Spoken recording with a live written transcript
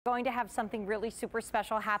Going to have something really super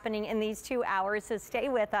special happening in these 2 hours, so stay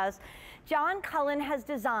with us. John Cullen has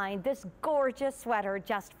designed this gorgeous sweater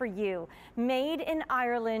just for you. Made in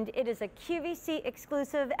Ireland, it is a QVC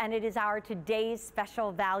exclusive and it is our today's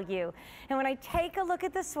special value. And when I take a look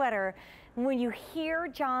at the sweater, when you hear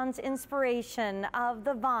John's inspiration of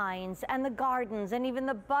the vines and the gardens and even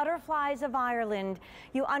the butterflies of Ireland,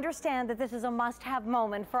 you understand that this is a must-have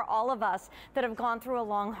moment for all of us that have gone through a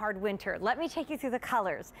long, hard winter. Let me take you through the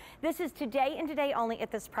colors. This is today and today only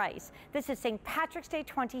at this price. This is St. Patrick's Day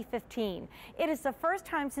 2015. It is the first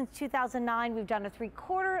time since 2009 we've done a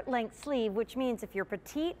 3/4 length sleeve, which means if you're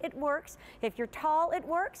petite, it works. If you're tall, it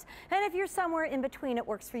works. And if you're somewhere in between, it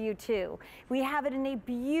works for you too. We have it in a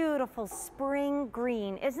beautiful spring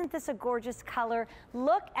green. Isn't this a gorgeous color?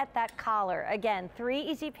 Look at that collar. Again, 3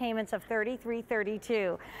 easy payments of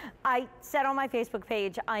 $33.32. I said on my Facebook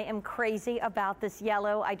page, I am crazy about this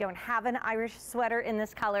yellow. I don't have an Irish sweater in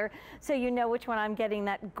this color, so you know which one I'm getting.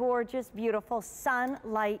 That gorgeous, beautiful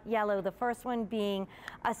sunlight yellow. The first one being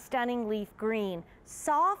a stunning leaf green.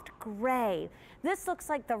 Soft gray. This looks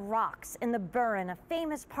like the rocks in the Burren, a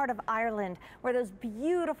famous part of Ireland where those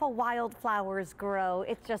beautiful wildflowers grow.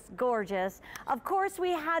 It's just gorgeous. Of course,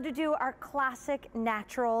 we had to do our classic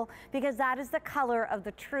natural because that is the color of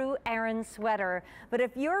the true Aran sweater. But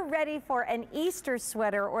if you're ready for an Easter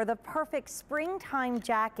sweater or the perfect springtime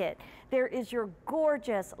jacket, there is your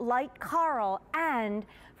gorgeous light coral, and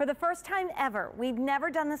for the first time ever, we've never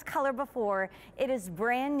done this color before. It is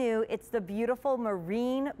brand new. It's the beautiful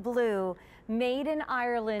marine blue, made in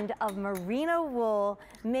Ireland of merino wool,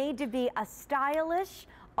 made to be a stylish,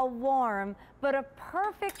 a warm, but a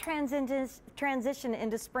perfect transition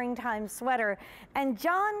into springtime sweater. And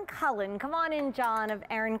John Cullen, come on in, John, of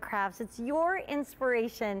Aran Crafts. It's your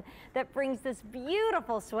inspiration that brings this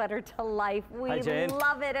beautiful sweater to life. We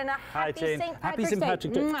love it, and a happy St. Patrick's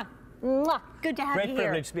Day. Mwah. Mwah. Good to have you here. Great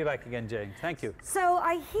privilege to be back again, Jane. Thank you. So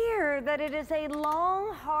I hear that it is a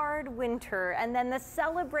long, hard winter, and then the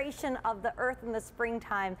celebration of the earth in the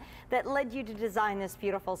springtime that led you to design this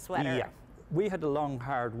beautiful sweater. Yeah, we had a long,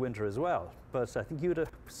 hard winter as well, but I think you had a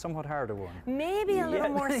somewhat harder one. Maybe a little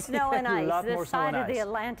more snow and ice this side of the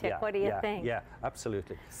Atlantic. Yeah, what do you think? Yeah,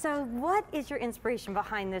 absolutely. So what is your inspiration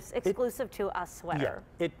behind this exclusive to us sweater?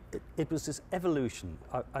 Yeah, it was this evolution.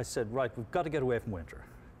 I said, right, we've got to get away from winter.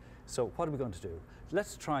 So what are we going to do?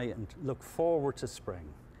 Let's try and look forward to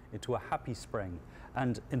spring, into a happy spring.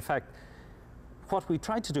 And in fact, what we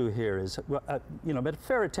tried to do here is, you know, a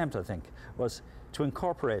fair attempt, I think, was to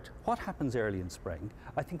incorporate what happens early in spring.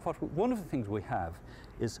 I think one of the things we have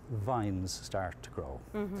is vines start to grow.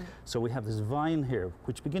 So we have this vine here,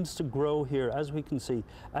 which begins to grow here, as we can see,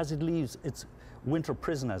 as it leaves its winter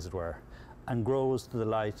prison, as it were, and grows to the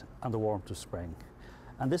light and the warmth of spring.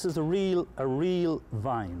 And this is a real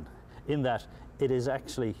vine, in that it is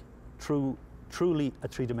actually truly a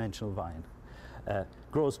three-dimensional vine.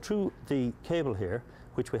 Grows through the cable here,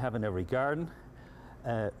 which we have in every garden.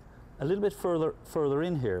 A little bit further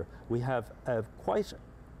in here, we have quite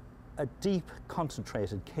a deep,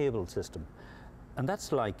 concentrated cable system. And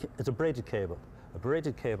that's like, it's a braided cable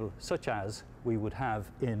such as we would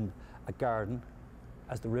have in a garden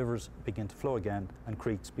as the rivers begin to flow again and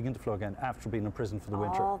creeks begin to flow again after being imprisoned for the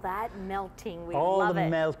winter. All that melting, we love it. All the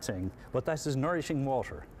melting, but this is nourishing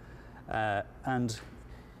water. And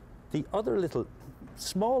the other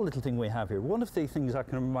small little thing we have here, one of the things I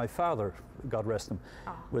can remember my father, God rest him,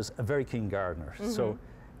 was a very keen gardener. So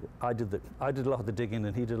I did a lot of the digging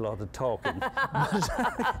and he did a lot of the talking.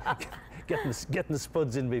 Getting the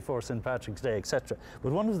spuds in before St. Patrick's Day, etc.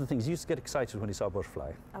 But one of the things, he used to get excited when he saw a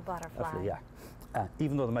butterfly. A butterfly. Yeah.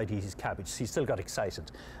 Even though they might eat his cabbage, he still got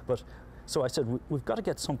excited. But so I said, we've got to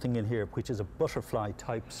get something in here which is a butterfly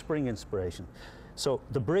type spring inspiration. So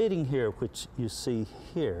the braiding here, which you see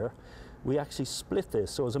here, we actually split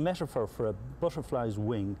this. So as a metaphor for a butterfly's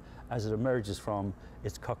wing as it emerges from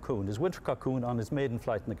its cocoon, his winter cocoon on its maiden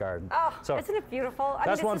flight in the garden. Oh, so isn't it beautiful?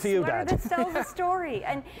 That's one for you, Dad. That tells a story.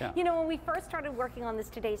 And you know, when we first started working on this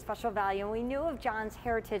today's special value, and we knew of John's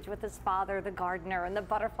heritage with his father, the gardener, and the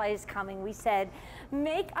butterflies coming, we said,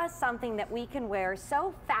 make us something that we can wear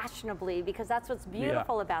so fashionably, because that's what's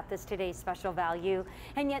beautiful about this today's special value,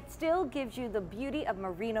 and yet still gives you the beauty of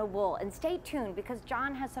merino wool. And stay tuned, because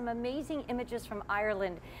John has some amazing images from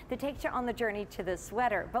Ireland that takes you on the journey to this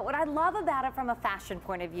sweater. But what I love about it from a fashion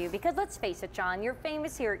point of view, because let's face it, John, you're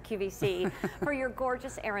famous here at QVC for your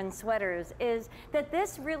gorgeous Aran sweaters, is that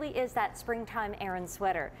this really is that springtime Aran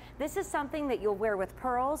sweater. This is something that you'll wear with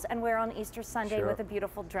pearls and wear on Easter Sunday with a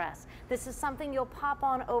beautiful dress. This is something you'll pop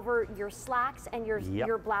on over your slacks and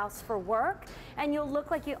your blouse for work, and you'll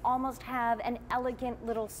look like you almost have an elegant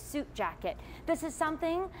little suit jacket. This is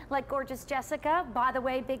something like gorgeous Jessica, by the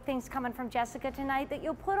way, big things coming from Jessica tonight, that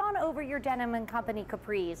you'll put on over your Denim & Company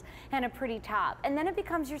capris and a pretty top, and then it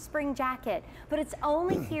becomes your spring jacket. But it's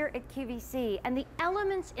only here at QVC, and the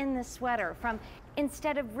elements in this sweater, from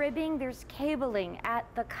instead of ribbing, there's cabling at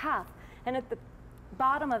the cuff and at the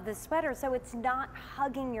bottom of the sweater, so it's not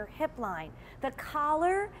hugging your hip line. The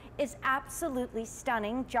collar is absolutely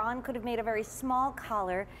stunning. John could have made a very small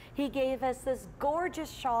collar. He gave us this gorgeous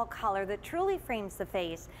shawl collar that truly frames the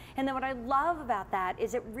face. And then what I love about that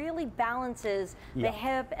is it really balances the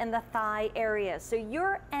hip and the thigh areas. So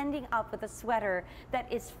you're ending up with a sweater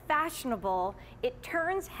that is fashionable. It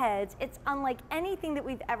turns heads. It's unlike anything that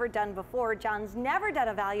we've ever done before. John's never done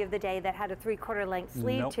a value of the day that had a 3/4 length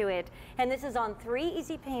sleeve to it. And this is on 3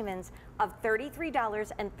 easy payments of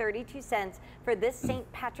 $33.32 for this St.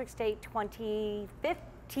 Patrick's Day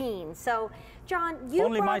 2015. So, John, you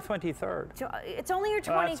only my 23rd. It's only your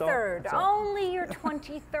 23rd. Only your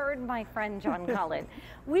 23rd, my friend John Cullen.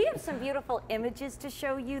 We have some beautiful images to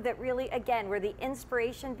show you that really, again, were the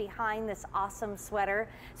inspiration behind this awesome sweater.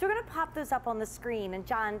 So we're going to pop those up on the screen. And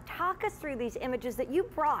John, talk us through these images that you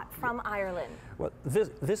brought from Ireland. Well,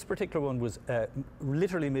 this particular one was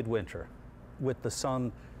literally midwinter, with the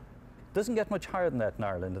sun. Doesn't get much higher than that in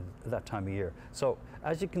Ireland at that time of year. So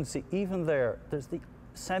as you can see, even there's the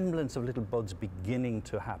semblance of little buds beginning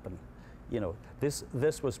to happen. You know, this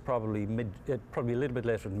was probably probably a little bit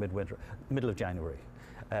later than midwinter, middle of January.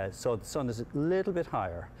 So the sun is a little bit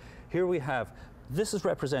higher. Here we have, this is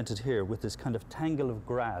represented here with this kind of tangle of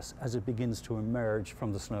grass as it begins to emerge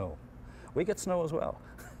from the snow. We get snow as well.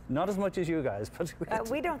 Not as much as you guys, but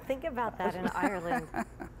we don't think about that in Ireland.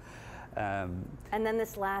 And then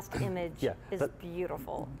this last image is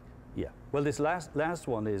beautiful. Yeah. Well, this last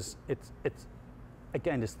one is it's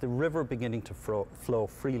the river beginning to flow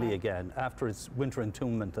freely again after its winter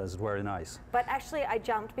entombment, as it were, in ice. But actually, I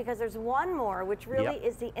jumped because there's one more, which really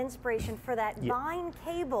is the inspiration for that vine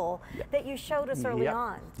cable that you showed us early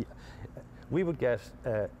on. Yeah. We would get.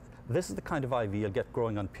 This is the kind of ivy you'll get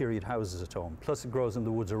growing on period houses at home. Plus, it grows in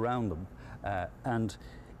the woods around them, and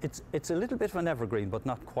it's a little bit of an evergreen, but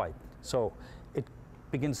not quite. So it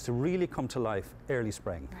begins to really come to life early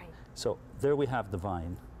spring. Right. So there we have the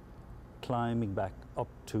vine climbing back up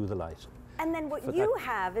to the light. And then what you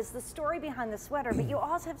have is the story behind the sweater, but you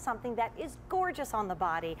also have something that is gorgeous on the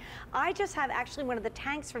body. I just have actually one of the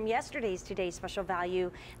tanks from yesterday's Today's Special Value.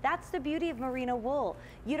 That's the beauty of merino wool.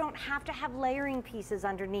 You don't have to have layering pieces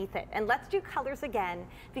underneath it. And let's do colors again,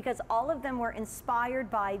 because all of them were inspired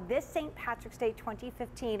by this St. Patrick's Day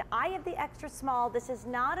 2015. I have the extra small. This is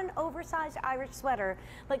not an oversized Irish sweater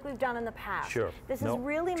like we've done in the past. Sure. This is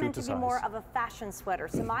really meant to be more of a fashion sweater.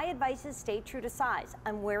 So my advice is stay true to size.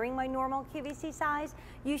 I'm wearing my normal QVC size.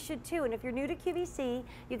 You should too. And if you're new to QVC,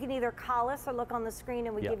 you can either call us or look on the screen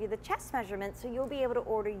and we give you the chest measurement, so you'll be able to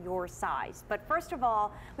order your size. But first of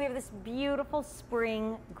all, we have this beautiful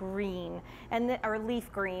spring green, or leaf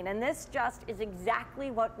green, and this just is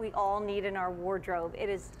exactly what we all need in our wardrobe. It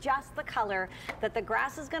is just the color that the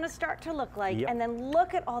grass is going to start to look like, and then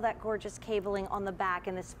look at all that gorgeous cabling on the back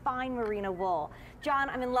and this fine merino wool. John,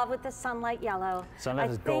 I'm in love with the sunlight yellow.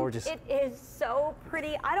 Sunlight is gorgeous. It is so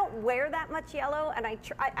pretty. I don't wear that much yellow, and I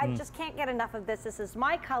just can't get enough of this. This is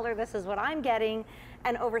my color. This is what I'm getting.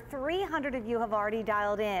 And over 300 of you have already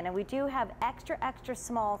dialed in. And we do have extra, extra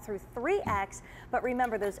small through 3X. But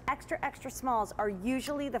remember, those extra, extra smalls are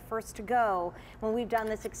usually the first to go when we've done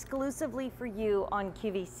this exclusively for you on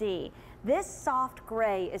QVC. This soft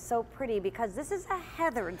gray is so pretty because this is a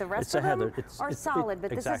heathered. The rest of them are solid,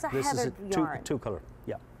 but this is a heathered yarn. Two color,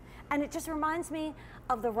 And it just reminds me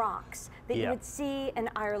of the rocks that you would see in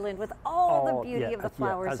Ireland with all the beauty of the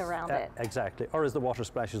flowers around it. Exactly, or as the water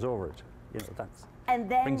splashes over it. You know, that's. And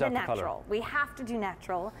then the natural. We have to do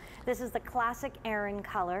natural. This is the classic Aran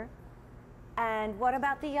color. And what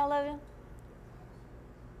about the yellow?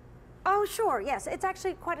 Oh, sure, yes. It's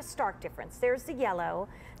actually quite a stark difference. There's the yellow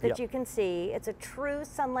that you can see. It's a true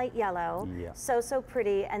sunlight yellow. So, so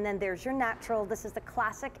pretty. And then there's your natural. This is the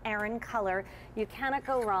classic Aran color. You cannot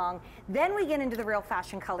go wrong. Then we get into the real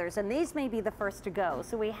fashion colors, and these may be the first to go.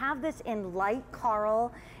 So we have this in light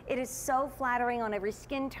coral. It is so flattering on every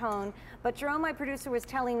skin tone. But Jerome, my producer, was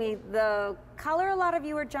telling me the color a lot of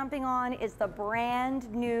you are jumping on is the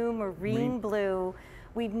brand new marine blue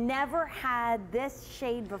We've never had this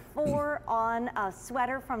shade before on a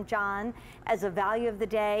sweater from John as a value of the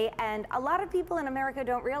day. And a lot of people in America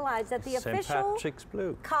don't realize that the St. official Patrick's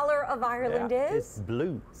blue. color of Ireland Yeah, is it's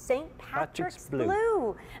blue. St. Patrick's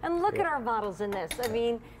blue. And look at our models in this. I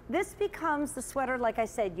mean, this becomes the sweater, like I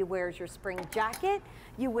said, you wear as your spring jacket,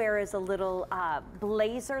 you wear as a little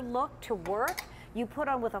blazer look to work. You put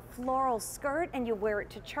on with a floral skirt and you wear it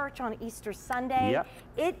to church on Easter Sunday. Yep.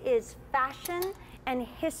 It is fashion and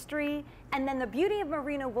history, and then the beauty of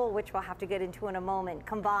merino wool, which we'll have to get into in a moment,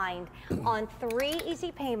 combined on 3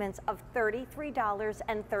 easy payments of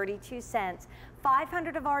 $33.32.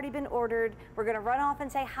 500 have already been ordered. We're gonna run off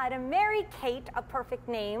and say hi to Mary Kate, a perfect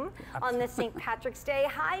name on this St. Patrick's Day.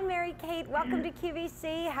 Hi, Mary Kate, welcome to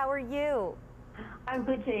QVC, how are you? I'm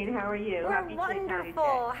good, Jane. How are you? We're Happy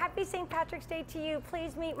wonderful. Happy St. Patrick's Day to you.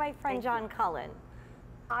 Please meet my friend John Cullen.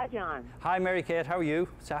 Hi, John. Hi, Mary Kate. How are you?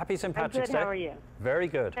 So happy St. Patrick's I'm good. Day. How are you? Very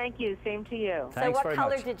good. Thank you. Same to you. So Thanks what very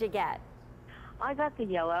color much. did you get? I got the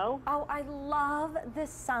yellow. Oh, I love this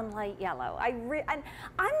sunlight yellow. And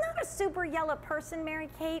I'm not a super yellow person, Mary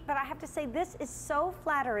Kate, but I have to say this is so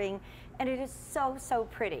flattering and it is so, so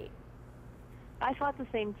pretty. I thought the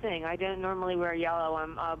same thing. I don't normally wear yellow.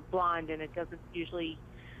 I'm blonde, and it doesn't usually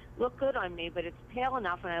look good on me, but it's pale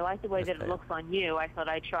enough, and I like the way that it looks on you. I thought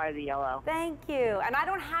I'd try the yellow. Thank you. And I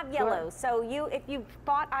don't have yellow, so if you've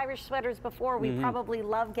bought Irish sweaters before, we probably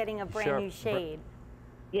love getting a brand new shade.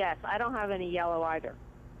 Yes, I don't have any yellow either.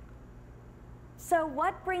 So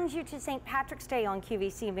what brings you to St. Patrick's Day on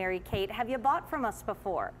QVC, Mary Kate? Have you bought from us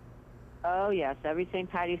before? Oh, yes, every St.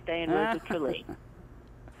 Patty's Day in Rose of Tralee.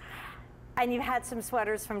 And you've had some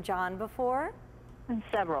sweaters from John before?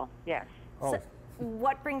 Several, yes. Oh. So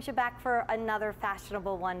what brings you back for another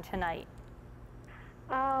fashionable one tonight?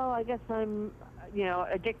 Oh, I guess I'm,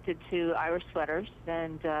 addicted to Irish sweaters,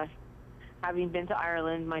 and having been to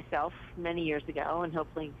Ireland myself many years ago, and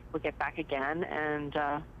hopefully we'll get back again, and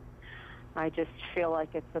I just feel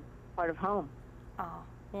like it's a part of home. Oh,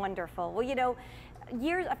 wonderful. Well,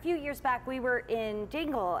 a few years back, we were in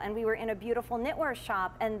Dingle and we were in a beautiful knitwear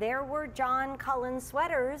shop, and there were John Cullen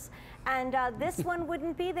sweaters, and this one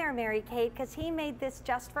wouldn't be there, Mary Kate, because he made this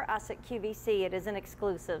just for us at QVC. It is an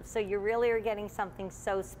exclusive, so you really are getting something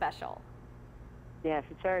so special. Yes,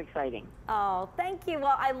 it's very exciting. Oh, thank you.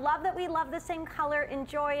 Well, I love that we love the same color.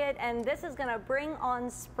 Enjoy it, and this is going to bring on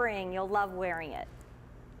spring. You'll love wearing it.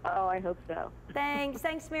 Oh, I hope so. Thanks.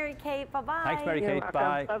 Thanks, Mary Kate. Bye-bye. Thanks, Mary Kate.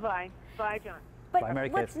 Bye. Bye-bye. Bye, John. But Bye, Mary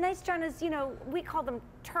what's Kate. nice, John, is, we call them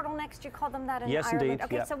turtlenecks. Do you call them that in Yes, Ireland? indeed.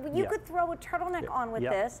 Okay, Yeah. so you could throw a turtleneck on with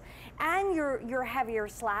this and your heavier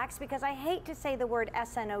slacks, because I hate to say the word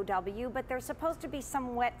SNOW, but there's supposed to be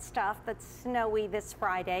some wet stuff that's snowy this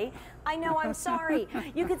Friday. I know, I'm sorry.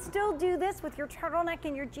 You could still do this with your turtleneck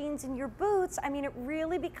and your jeans and your boots. I mean, it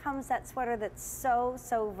really becomes that sweater that's so,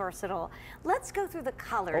 so versatile. Let's go through the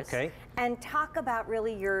colors and talk about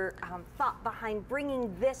really your thought behind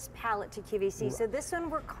bringing this palette to QVC. So this one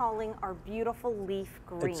we're calling our beautiful leaf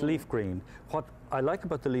green. It's leaf green. What I like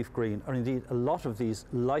about the leaf green, or indeed a lot of these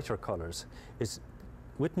lighter colors, is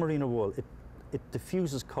with merino wool, it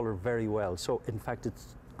diffuses color very well. So in fact, it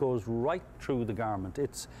goes right through the garment.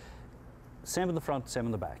 It's same in the front, same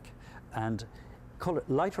in the back. And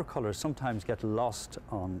lighter colors sometimes get lost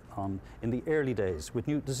in the early days with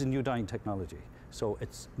this is new dyeing technology. So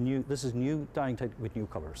it's new. This is new dyeing with new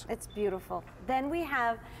colors. It's beautiful. Then we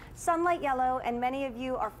have sunlight yellow, and many of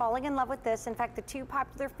you are falling in love with this. In fact, the two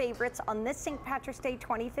popular favorites on this St. Patrick's Day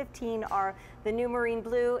 2015 are the new marine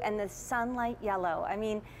blue and the sunlight yellow. I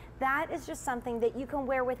mean, that is just something that you can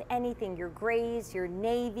wear with anything. Your grays, your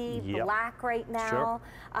navy, black right now,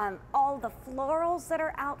 all the florals that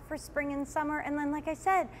are out for spring and summer. And then, like I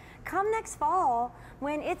said, come next fall,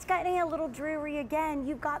 when it's getting a little dreary again,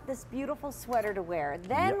 you've got this beautiful sweater to wear.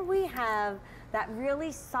 Then we have that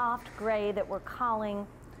really soft gray that we're calling,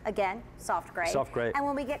 again, soft gray. Soft gray. And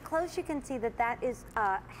when we get close, you can see that that is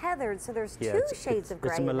heathered, so there's two shades of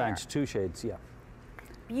gray. It's a melange, in there. 2 shades,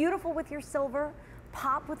 Beautiful with your silver.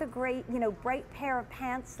 Pop with a great, bright pair of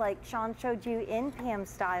pants like Sean showed you in PM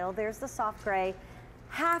style. There's the soft gray.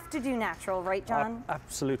 Have to do natural, right, John?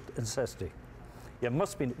 Absolute necessity. Yeah,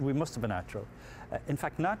 we must have a natural. In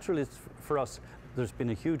fact, natural is, for us, there's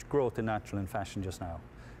been a huge growth in natural in fashion just now.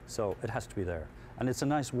 So it has to be there. And it's a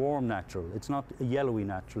nice warm natural. It's not a yellowy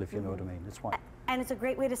natural, if you know what I mean. It's white. And it's a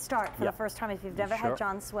great way to start for the first time if you've never had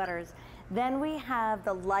John sweaters. Then we have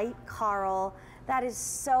the light coral. That is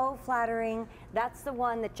so flattering. That's the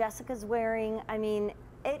one that Jessica's wearing. I mean,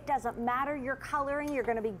 it doesn't matter your coloring. You're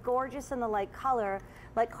going to be gorgeous in the light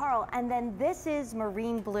coral. And then this is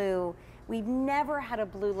marine blue. We've never had a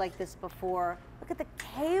blue like this before. Look at the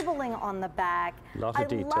cabling on the back. Lot of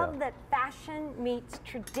detail. I love that fashion meets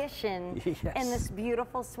tradition Yes. in this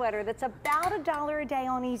beautiful sweater that's about $1 a day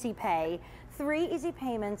on Easy Pay. 3 easy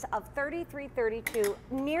payments of $33.32.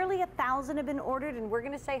 Nearly 1,000 have been ordered, and we're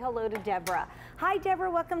going to say hello to Deborah. Hi,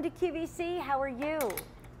 Deborah. Welcome to QVC. How are you?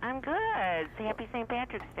 I'm good. Happy St.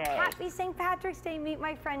 Patrick's Day. Happy St. Patrick's Day. Meet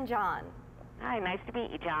my friend John. Hi, nice to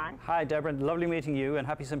meet you, John. Hi, Deborah. Lovely meeting you, and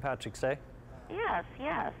happy St. Patrick's Day. Yes,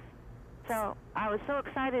 yes. So I was so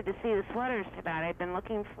excited to see the sweaters tonight. I've been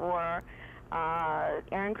looking for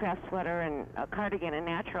Aran craft sweater and a cardigan in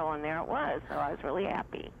natural, and there it was. So I was really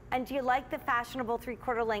happy. And do you like the fashionable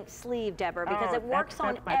 3/4 length sleeve, Deborah? Because Oh, it works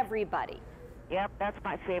on that's my- everybody. Yep, that's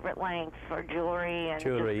my favorite length for jewelry, and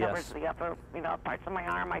Jewelry, just covers yes. the upper, parts of my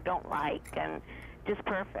arm I don't like, and just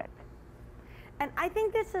perfect. And I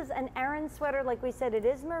think this is an Aran sweater. Like we said, it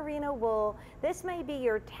is merino wool. This may be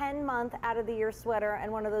your 10-month out of the year sweater,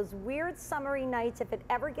 and one of those weird summery nights, if it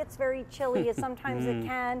ever gets very chilly, as sometimes it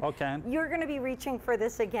can, Okay. you're going to be reaching for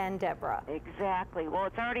this again, Deborah. Exactly. Well,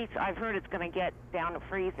 it's already, I've heard it's going to get down to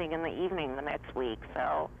freezing in the evening the next week,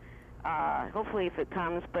 so hopefully if it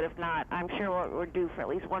comes, but if not, I'm sure we're due for at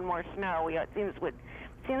least one more snow. It seems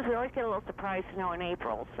we always get a little surprise snow in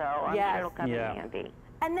April, so I'm Yes. sure it'll come Yeah. in handy.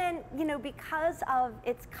 And then, because of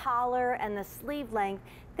its collar and the sleeve length,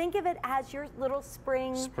 think of it as your little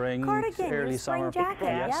spring cardigan, early your spring summer. jacket.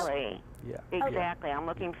 Yep. Exactly. Yeah. Exactly. I'm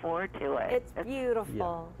looking forward to it. It's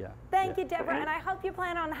beautiful. Yeah, yeah, Thank yeah. you, Deborah. And I hope you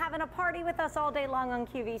plan on having a party with us all day long on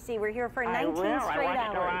QVC. We're here for I 19 will. straight I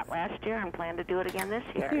watched a lot hours. last year and plan to do it again this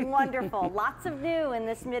year. Wonderful. Lots of new in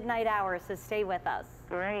this midnight hour, so stay with us.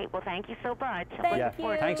 Great. Well, thank you so much. Thank Yeah.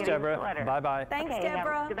 you. Thanks, Getting the Deborah. sweater. Bye-bye. Thanks, Okay,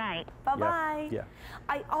 Deborah. good night. Bye-bye. Yeah.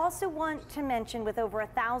 I also want to mention, with over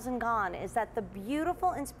 1,000 gone, is that the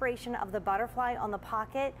beautiful inspiration of the butterfly on the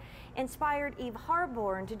pocket inspired Eve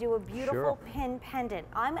Harborn to do a beautiful Sure. pin pendant.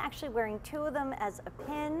 I'm actually wearing 2 of them as a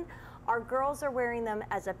pin. Our girls are wearing them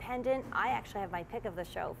as a pendant. I actually have my pick of the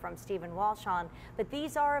show from Stephen Walsh on, but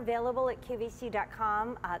these are available at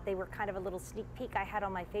QVC.com. They were kind of a little sneak peek I had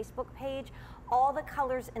on my Facebook page. All the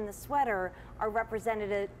colors in the sweater are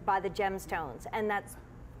represented by the gemstones, and that's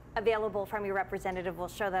available from your representative. We'll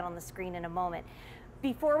show that on the screen in a moment.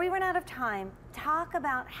 Before we run out of time, talk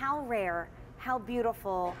about how rare, how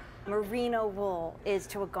beautiful merino wool is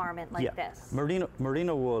to a garment like this.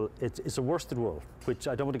 Merino wool, it's a worsted wool, which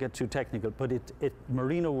I don't want to get too technical, but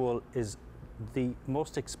merino wool is the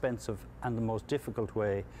most expensive and the most difficult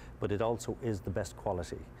way, but it also is the best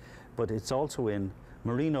quality. But it's also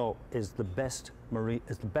merino is the best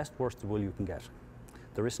worsted wool you can get.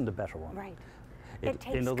 There isn't a better one. Right. It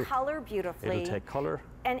takes color beautifully. It'll take color.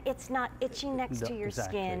 And it's not itchy next to your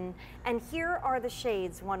skin. And here are the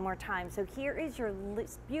shades one more time. So here is your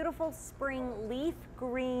beautiful spring leaf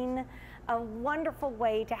green, a wonderful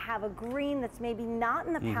way to have a green that's maybe not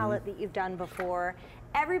in the palette that you've done before.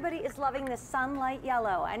 Everybody is loving the sunlight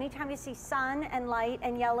yellow. Anytime you see sun and light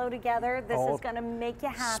and yellow together, this is going to make you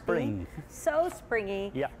happy. Spring. So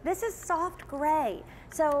springy. Yeah. This is soft gray.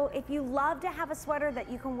 So if you love to have a sweater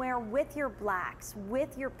that you can wear with your blacks,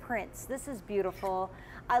 with your prints, this is beautiful.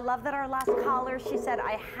 I love that our last caller, she said,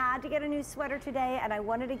 I had to get a new sweater today and I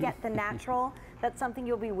wanted to get the natural. That's something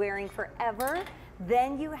you'll be wearing forever.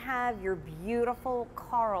 Then you have your beautiful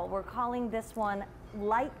coral. We're calling this one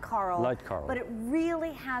light coral. Light coral. But it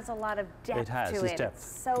really has a lot of depth to it. Depth. It's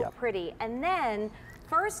so pretty. And then,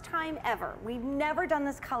 first time ever, we've never done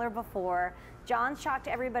this color before. John shocked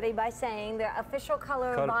everybody by saying the official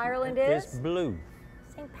color of Ireland is blue.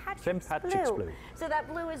 St. Patrick's blue. So that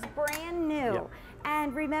blue is brand new. Yep.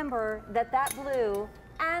 And remember that blue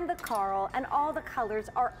and the coral and all the colors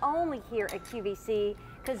are only here at QVC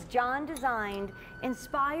because John designed,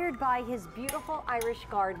 inspired by his beautiful Irish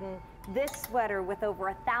garden, this sweater with over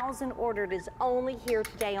 1,000 ordered is only here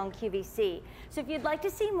today on QVC. So if you'd like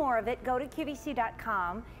to see more of it, go to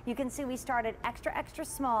QVC.com. You can see we start at extra, extra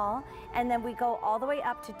small, and then we go all the way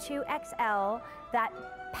up to 2XL. That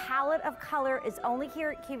palette of color is only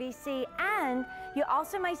here at QVC, and you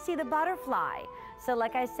also might see the butterfly. So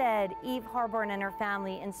like I said, Eve Harborn and her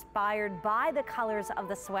family, inspired by the colors of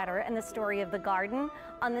the sweater and the story of the garden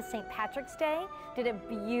on the St. Patrick's Day, did a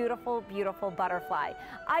beautiful, beautiful butterfly.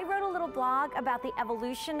 I wrote a little blog about the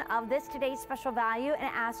evolution of this today's special value and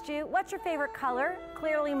asked you, what's your favorite color?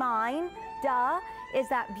 Clearly mine, duh, is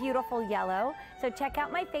that beautiful yellow. So check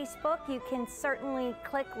out my Facebook. You can certainly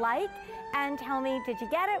click like and tell me, did you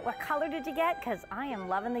get it? What color did you get? Because I am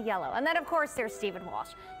loving the yellow. And then, of course, there's Stephen Walsh.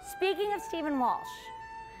 Speaking of Stephen Walsh,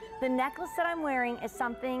 The necklace that I'm wearing is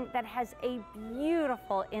something that has a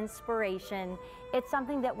beautiful inspiration. It's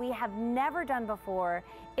something that we have never done before.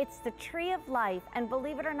 It's the tree of life, and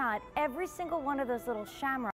believe it or not, every single one of those little shamrocks